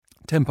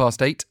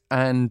8:10,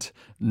 and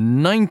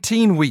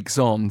 19 weeks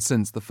on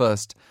since the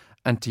first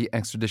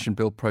anti-extradition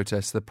bill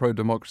protests, the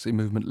pro-democracy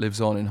movement lives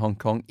on in Hong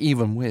Kong,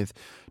 even with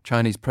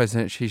Chinese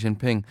President Xi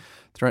Jinping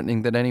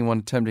threatening that anyone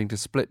attempting to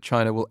split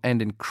China will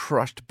end in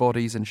crushed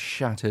bodies and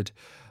shattered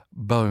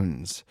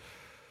bones.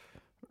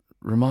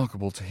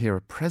 Remarkable to hear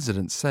a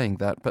president saying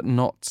that, but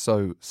not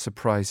so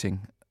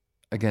surprising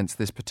against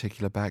this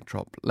particular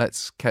backdrop.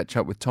 Let's catch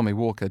up with Tommy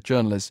Walker,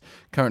 journalist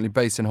currently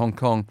based in Hong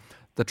Kong,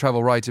 the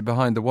travel writer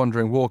behind The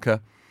Wandering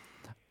Walker,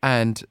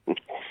 and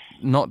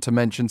not to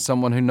mention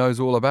someone who knows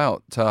all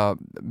about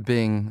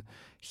being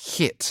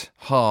hit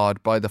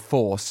hard by the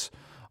force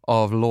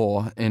of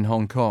law in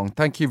Hong Kong.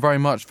 Thank you very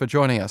much for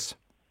joining us.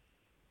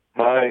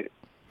 Hi,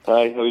 how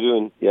are you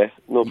doing? Yeah,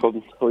 no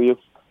problem. How are you?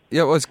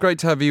 Yeah, well, it's great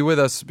to have you with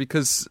us,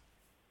 because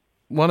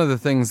one of the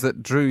things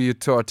that drew you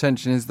to our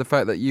attention is the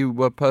fact that you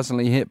were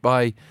personally hit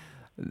by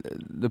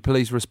the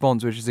police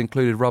response, which has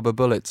included rubber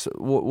bullets.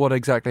 What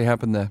exactly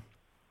happened there?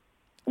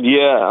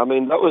 Yeah, I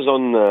mean, that was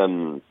on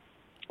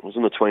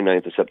the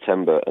 29th of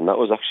September, and that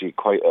was actually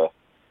quite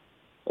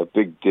a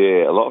big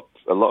day. A lot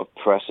of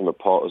press and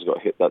reporters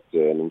got hit that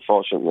day, and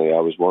unfortunately,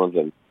 I was one of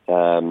them.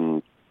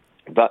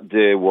 That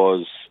day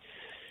was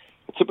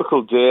a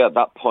typical day at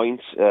that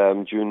point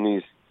during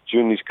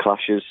these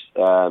clashes.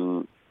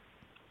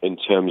 In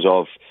terms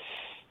of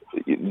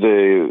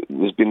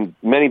there's been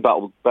many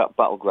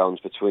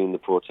battlegrounds between the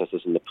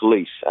protesters and the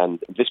police, and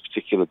this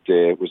particular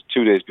day was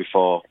 2 days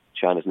before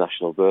China's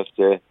national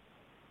birthday,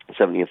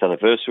 70th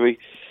anniversary.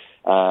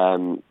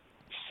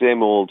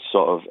 Same old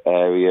sort of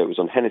area. It was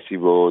on Hennessy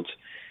Road,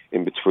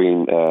 in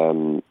between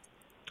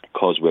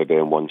Causeway Bay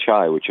and Wan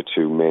Chai, which are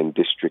two main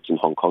districts in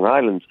Hong Kong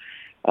Island.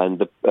 And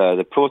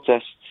the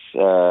protests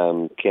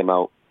came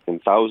out in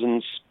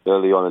thousands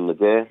early on in the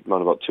day,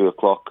 around about 2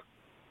 o'clock.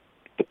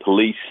 The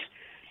police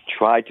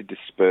tried to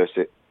disperse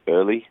it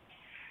early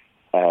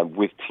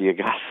with tear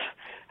gas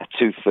at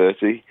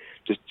 2:30,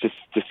 just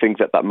to think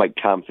that might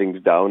calm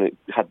things down. It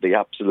had the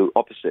absolute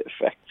opposite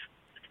effect,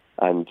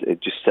 and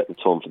it just set the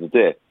tone for the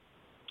day.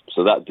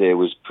 So that day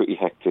was pretty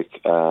hectic,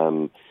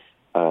 and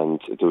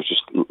there was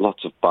just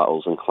lots of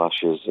battles and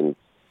clashes and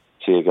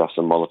tear gas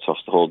and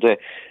Molotovs the whole day.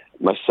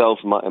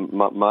 Myself,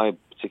 my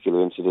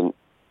particular incident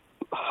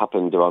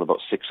happened around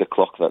about 6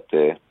 o'clock that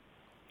day,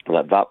 and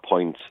at that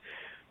point,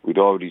 we'd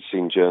already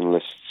seen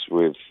journalists who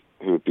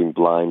had been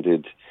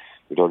blinded.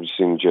 We'd already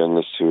seen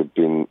journalists who had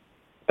been,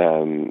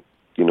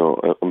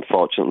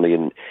 unfortunately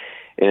in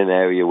an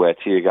area where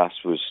tear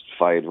gas was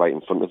fired right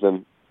in front of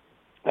them.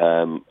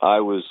 I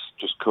was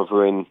just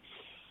covering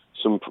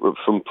some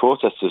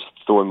protesters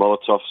throwing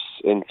Molotovs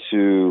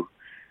into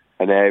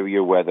an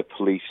area where the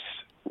police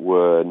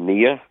were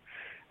near,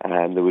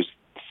 and there was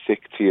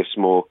thick tear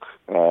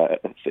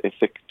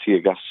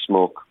gas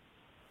smoke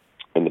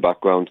in the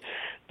background.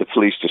 The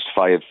police just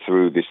fired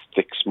through this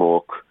thick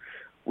smoke,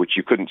 which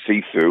you couldn't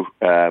see through.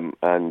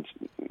 And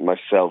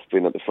myself,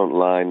 being at the front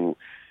line,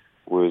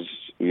 I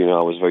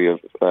was very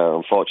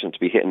unfortunate to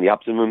be hit in the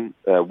abdomen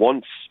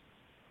once,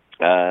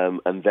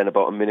 and then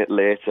about a minute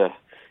later,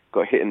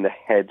 got hit in the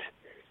head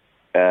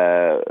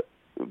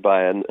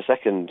by a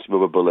second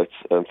rubber bullet.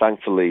 And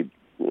thankfully,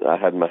 I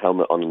had my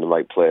helmet on in the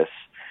right place.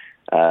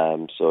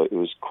 So it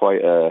was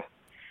quite a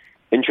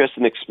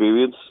interesting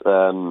experience.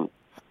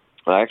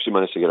 I actually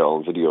managed to get it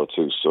on video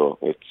too, so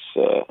it's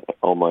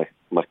all my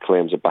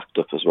claims are backed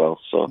up as well.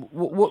 So,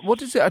 what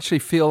does it actually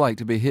feel like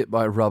to be hit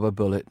by a rubber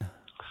bullet?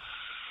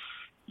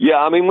 Yeah,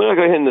 I mean, when I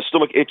got hit in the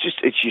stomach, it's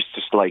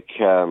just like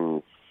I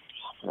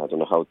don't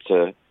know how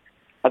to.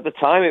 At the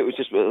time, it was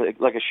just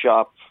like a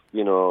sharp,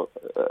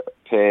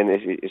 pain.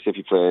 As if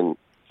you're playing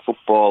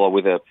football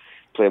or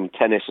playing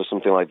tennis or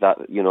something like that.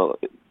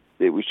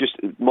 It was just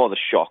more the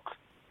shock.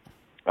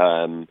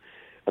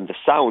 And the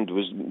sound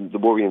was the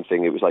worrying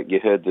thing. It was like you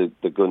heard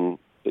the gun,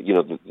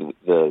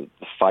 the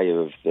fire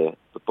of the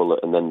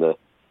bullet, and then the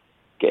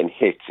getting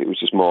hit. It was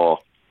just more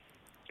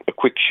a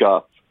quick,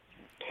 sharp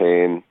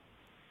pain.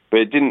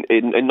 But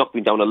it knocked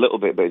me down a little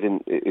bit, but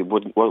it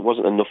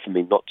wasn't enough for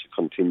me not to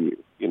continue.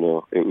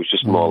 It was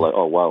just more like,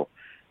 oh wow,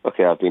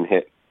 okay, I've been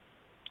hit.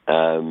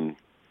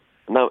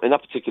 Now in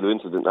that particular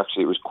incident,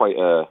 actually, it was quite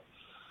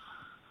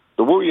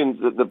the worrying,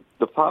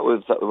 the part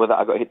was that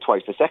I got hit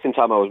twice. The second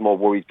time I was more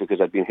worried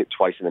because I'd been hit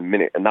twice in a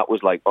minute, and that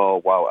was like,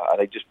 oh wow, are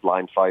they just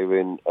blind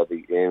firing? Are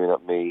they aiming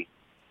at me?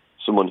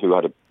 Someone who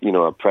had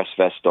a press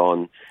vest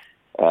on,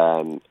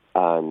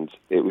 and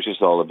it was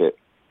just all a bit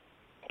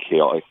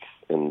chaotic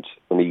and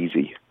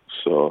uneasy.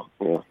 So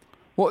yeah.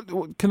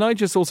 What can I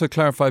just also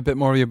clarify a bit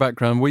more of your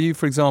background? Were you,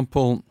 for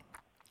example,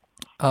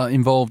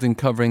 involved in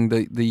covering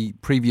the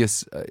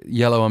previous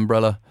Yellow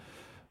Umbrella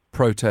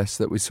protests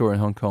that we saw in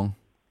Hong Kong?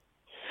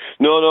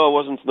 No, I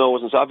wasn't.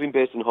 So I've been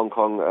based in Hong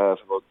Kong for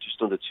about just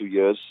under 2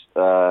 years.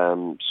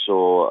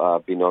 So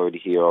I've been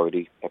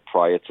here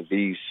prior to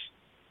these,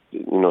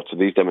 to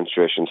these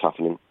demonstrations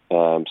happening.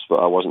 But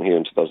I wasn't here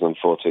in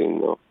 2014.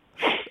 No.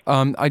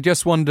 I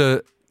just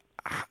wonder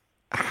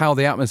how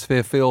the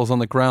atmosphere feels on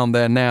the ground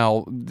there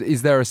now.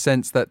 Is there a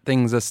sense that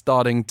things are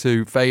starting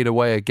to fade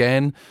away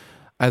again?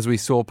 as we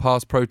saw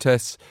past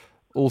protests,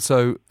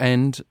 also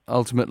end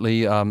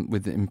ultimately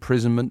with the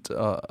imprisonment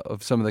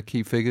of some of the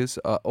key figures?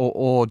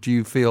 Or do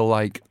you feel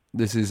like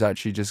this is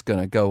actually just going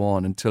to go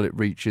on until it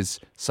reaches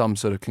some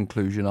sort of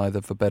conclusion,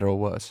 either for better or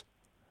worse?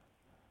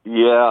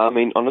 Yeah, I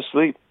mean,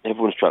 honestly,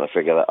 everyone's trying to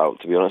figure that out,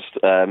 to be honest.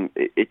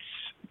 It's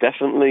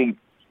definitely,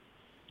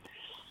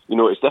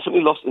 it's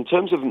definitely lost in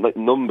terms of like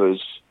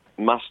numbers,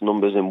 mass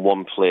numbers in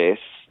one place.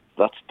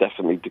 That's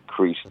definitely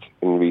decreased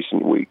in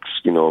recent weeks.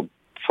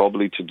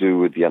 Probably to do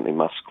with the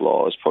anti-mask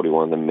law is probably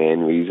one of the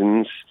main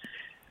reasons.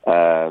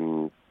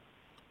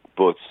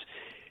 But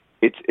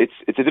it's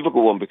a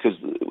difficult one because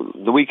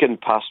the weekend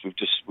past we've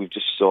just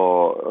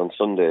saw on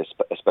Sunday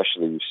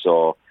especially we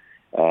saw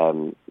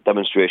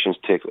demonstrations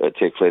take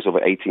place over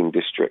 18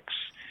 districts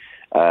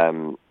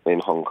in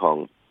Hong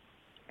Kong.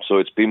 So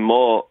it's been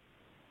more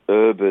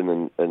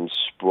urban and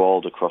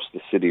sprawled across the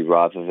city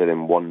rather than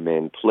in one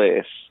main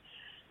place.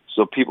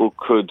 So people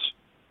could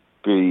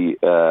be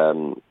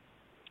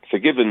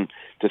forgiven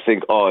to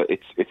think,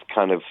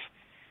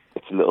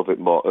 it's a little bit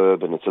more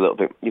urban. It's a little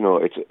bit,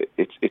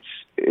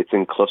 it's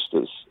in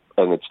clusters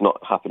and it's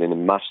not happening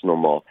in mass no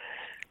more.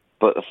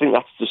 But I think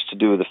that's just to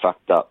do with the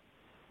fact that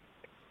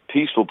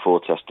peaceful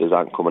protesters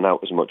aren't coming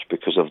out as much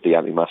because of the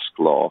anti-mask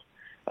law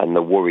and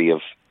the worry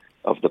of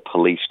the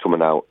police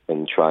coming out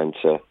and trying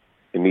to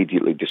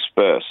immediately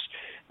disperse.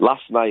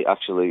 Last night,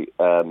 actually,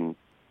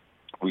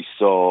 we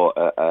saw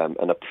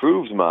an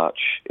approved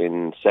march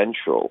in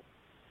Central,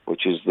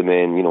 which is the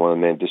main, one of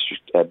the main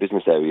district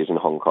business areas in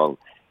Hong Kong.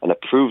 An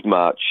approved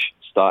march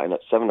starting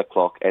at 7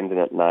 o'clock, ending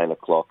at 9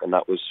 o'clock, and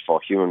that was for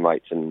human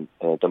rights and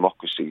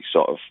democracy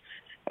sort of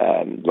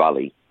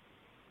rally.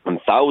 And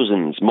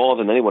thousands, more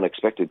than anyone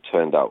expected,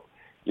 turned out.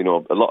 A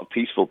lot of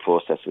peaceful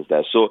protesters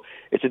there. So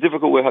it's a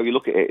difficult way how you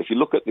look at it. If you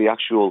look at the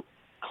actual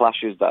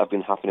clashes that have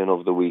been happening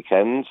over the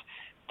weekend,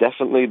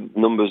 definitely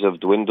numbers have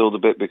dwindled a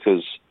bit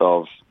because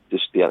of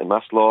the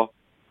anti-mask law.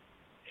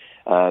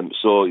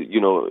 So,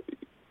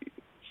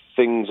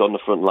 things on the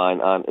front line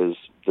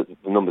the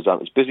numbers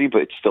aren't as busy,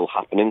 but it's still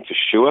happening for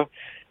sure.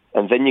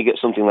 And then you get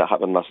something that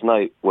happened last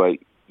night where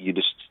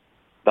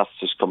that's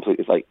just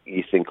completely like,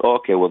 you think,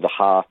 okay, well,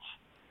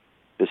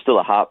 there's still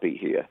a heartbeat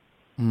here.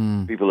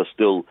 Mm. People are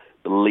still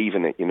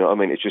believing it, I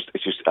mean? It's just,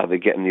 are they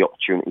getting the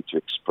opportunity to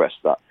express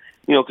that?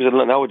 Because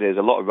nowadays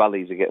a lot of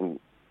rallies are getting,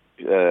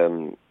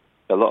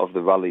 a lot of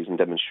the rallies and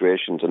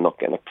demonstrations are not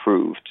getting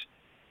approved.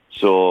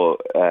 So,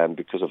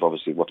 because of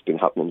obviously what's been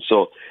happening.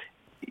 So,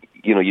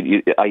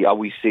 are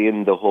we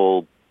seeing the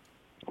whole,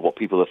 what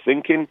people are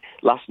thinking?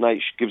 Last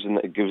night gives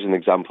an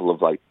example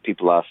of like,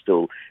 people are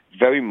still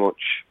very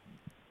much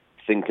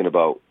thinking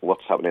about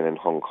what's happening in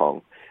Hong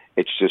Kong.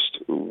 It's just,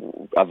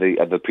 are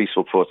the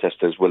peaceful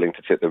protesters willing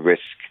to take the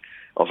risk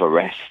of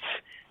arrest,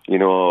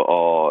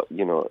 or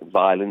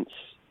violence?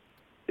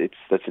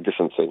 That's a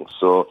different thing.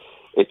 So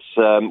it's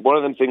one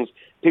of them things.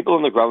 People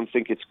on the ground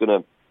think it's going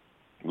to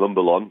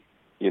rumble on,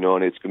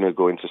 and it's going to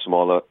go into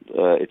smaller.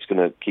 It's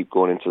going to keep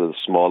going into the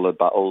smaller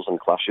battles and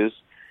clashes,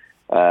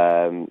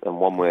 and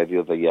one way or the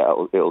other,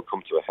 it'll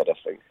come to a head. I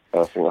think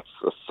that's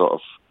sort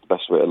of the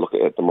best way to look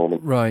at it at the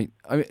moment. Right.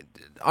 I mean,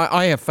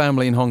 I have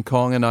family in Hong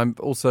Kong, and I've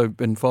also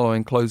been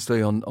following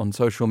closely on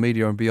social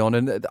media and beyond.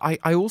 And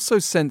I also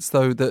sense,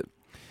 though, that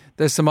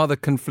there's some other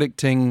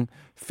conflicting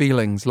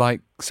feelings.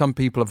 Like some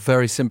people are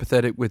very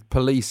sympathetic with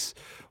police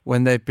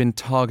when they've been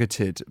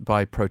targeted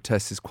by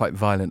protesters quite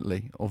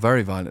violently, or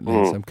very violently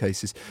in some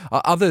cases.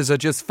 Others are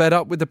just fed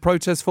up with the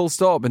protests full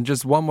stop and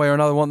just one way or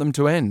another want them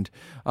to end,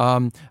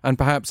 and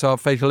perhaps are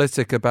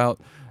fatalistic about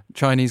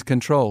Chinese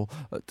control.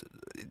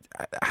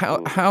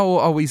 How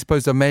are we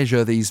supposed to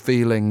measure these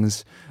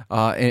feelings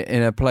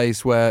in a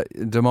place where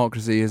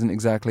democracy isn't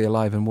exactly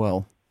alive and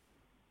well?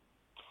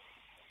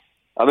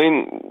 I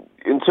mean,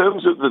 in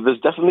terms of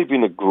there's definitely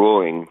been a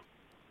growing.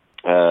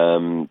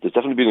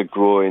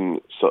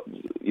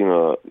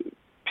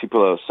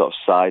 People are sort of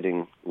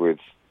siding with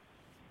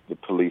the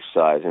police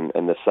side,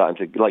 and they're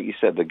starting to, like you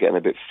said, they're getting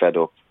a bit fed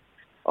up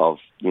of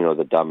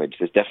the damage.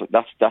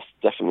 That's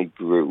definitely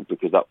grew,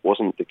 because that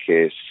wasn't the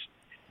case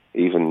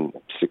even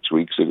 6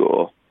 weeks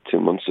ago, 2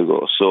 months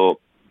ago. So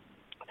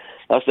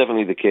that's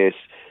definitely the case.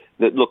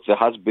 That look, there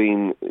has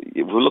been.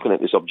 If we're looking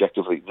at this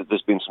objectively,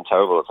 there's been some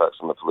terrible attacks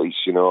on the police,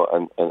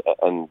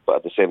 and but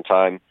at the same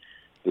time,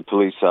 the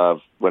police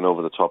have went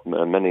over the top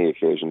on many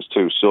occasions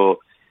too. So,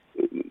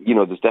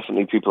 there's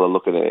definitely people are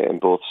looking at it on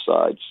both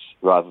sides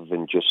rather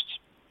than just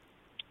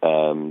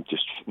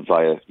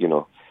via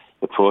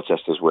the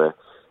protesters' way.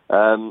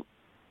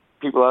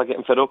 People are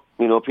getting fed up.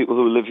 People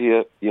who live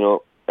here,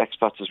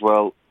 expats as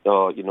well,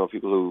 or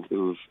people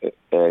who've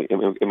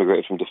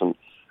immigrated from different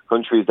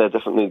countries, they're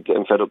definitely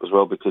getting fed up as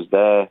well, because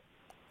their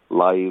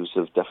lives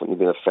have definitely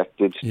been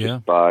affected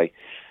just by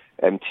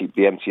the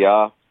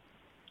MTR,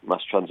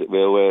 mass transit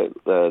railway.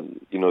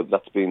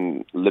 That's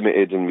been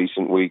limited in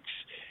recent weeks.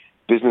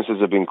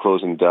 Businesses have been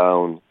closing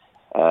down.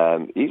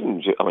 If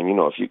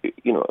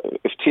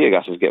tear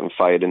gas is getting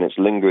fired and it's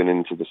lingering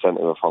into the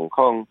centre of Hong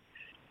Kong,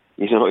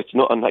 it's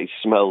not a nice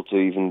smell to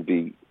even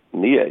be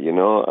near,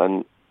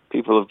 and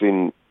people have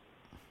been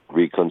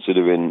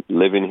reconsidering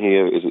living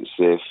here. Is it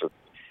safe for,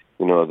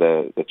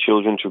 their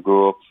children to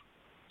grow up?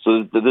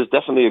 So there's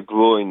definitely a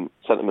growing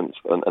sentiment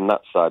on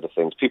that side of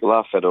things. People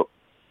are fed up.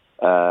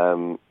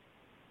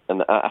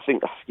 And I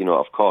think,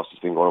 of course,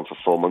 it's been going on for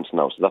 4 months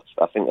now, so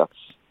I think that's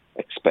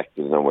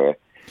expected in a way.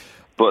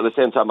 But at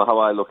the same time, how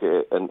I look at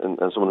it, and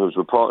someone who's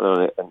reporting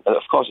on it, and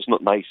of course, it's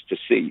not nice to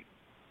see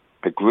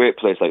a great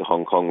place like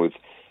Hong Kong with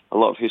a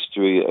lot of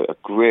history, a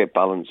great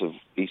balance of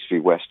East v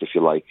West, if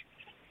you like,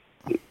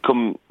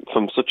 come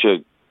from such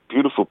a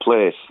beautiful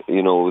place,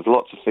 with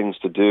lots of things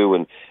to do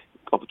and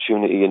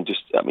opportunity, and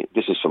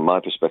this is from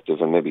my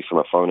perspective and maybe from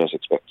a foreigner's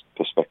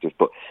perspective,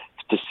 but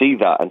to see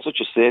that and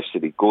such a safe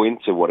city go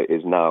into what it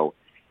is now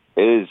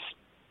it's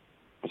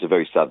a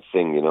very sad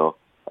thing,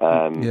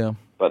 Yeah.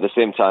 But at the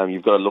same time,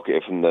 you've got to look at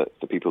it from the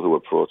people who are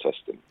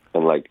protesting,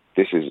 and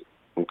this is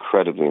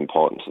incredibly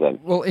important to them.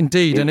 Well,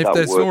 indeed, and if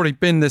there's already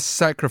been this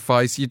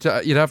sacrifice, you'd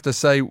have to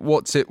say,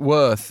 what's it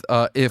worth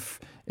if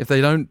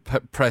they don't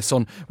press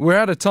on? We're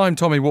out of time,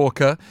 Tommy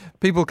Walker.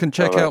 People can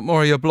check out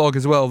more of your blog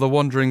as well, The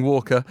Wandering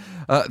Walker.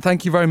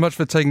 Thank you very much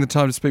for taking the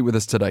time to speak with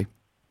us today.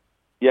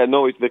 Yeah,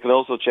 no, they can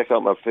also check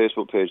out my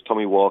Facebook page,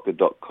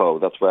 tommywalker.co.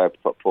 That's where I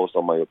post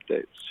all my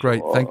updates.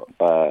 Great,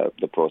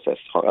 the process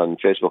on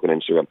Facebook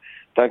and Instagram.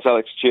 Thanks,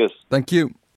 Alex. Cheers. Thank you.